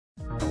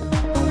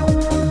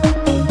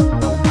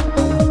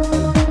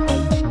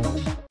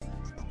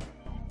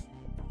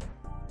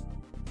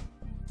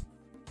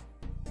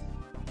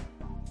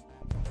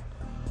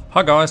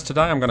Hi guys,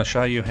 today I'm going to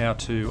show you how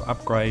to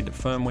upgrade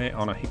firmware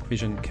on a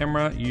Hikvision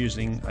camera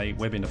using a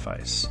web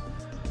interface.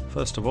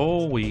 First of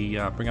all, we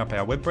bring up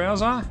our web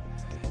browser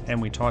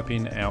and we type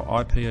in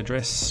our IP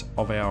address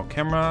of our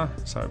camera,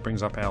 so it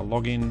brings up our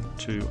login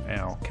to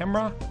our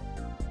camera.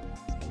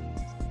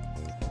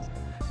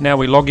 Now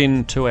we log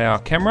in to our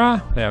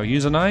camera with our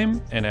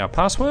username and our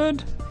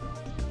password.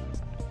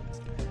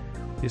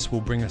 This will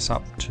bring us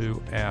up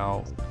to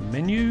our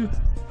menu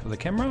for the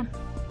camera.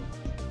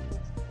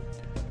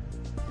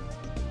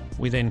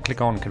 We then click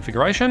on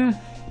configuration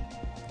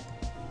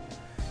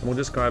and we'll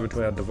just go over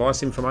to our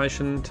device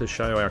information to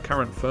show our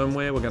current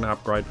firmware. We're going to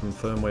upgrade from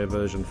firmware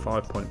version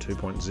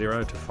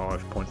 5.2.0 to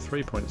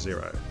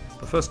 5.3.0.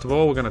 But first of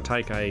all, we're going to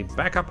take a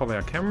backup of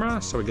our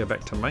camera, so we go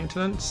back to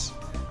maintenance,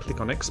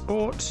 click on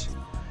export,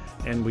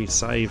 and we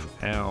save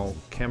our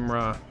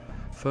camera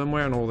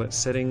firmware and all that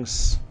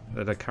settings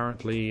that are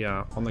currently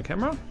on the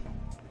camera,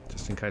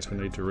 just in case we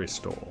need to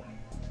restore.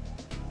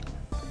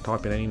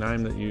 Type in any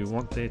name that you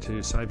want there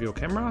to save your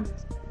camera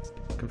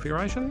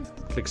configuration,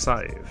 click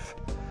save.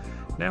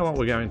 Now what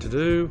we're going to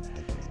do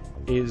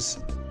is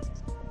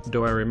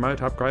do a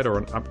remote upgrade or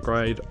an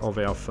upgrade of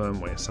our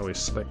firmware. So we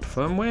select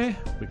firmware,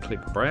 we click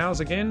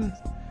browse again,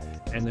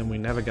 and then we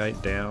navigate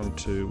down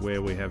to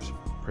where we have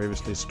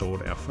previously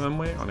stored our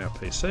firmware on our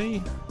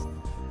PC.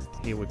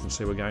 Here we can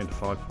see we're going to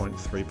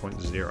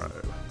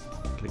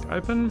 5.3.0. Click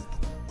open,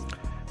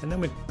 and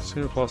then we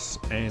zoom across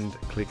and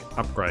click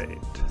upgrade.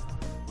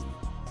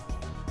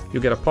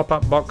 You'll get a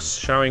pop-up box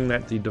showing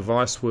that the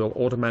device will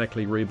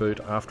automatically reboot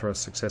after a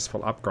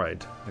successful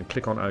upgrade. And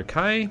click on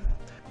OK,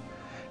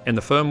 and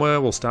the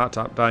firmware will start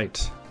to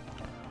update.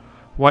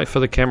 Wait for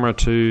the camera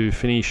to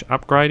finish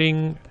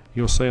upgrading.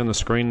 You'll see on the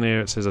screen there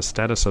it says a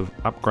status of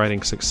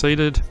upgrading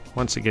succeeded.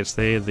 Once it gets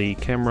there, the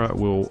camera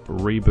will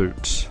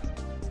reboot.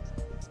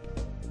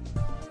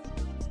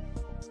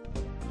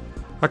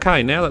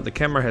 Okay, now that the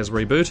camera has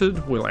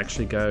rebooted, we'll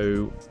actually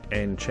go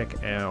and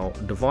check our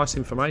device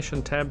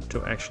information tab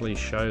to actually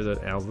show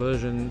that our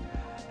version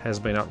has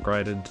been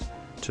upgraded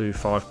to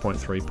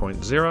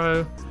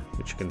 5.3.0,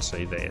 which you can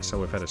see there. So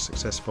we've had a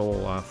successful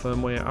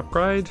firmware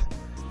upgrade.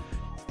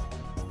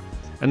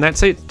 And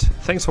that's it.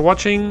 Thanks for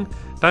watching.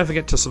 Don't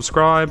forget to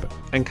subscribe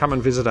and come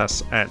and visit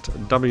us at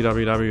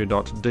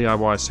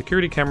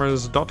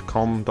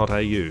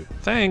www.diysecuritycameras.com.au.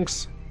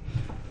 Thanks!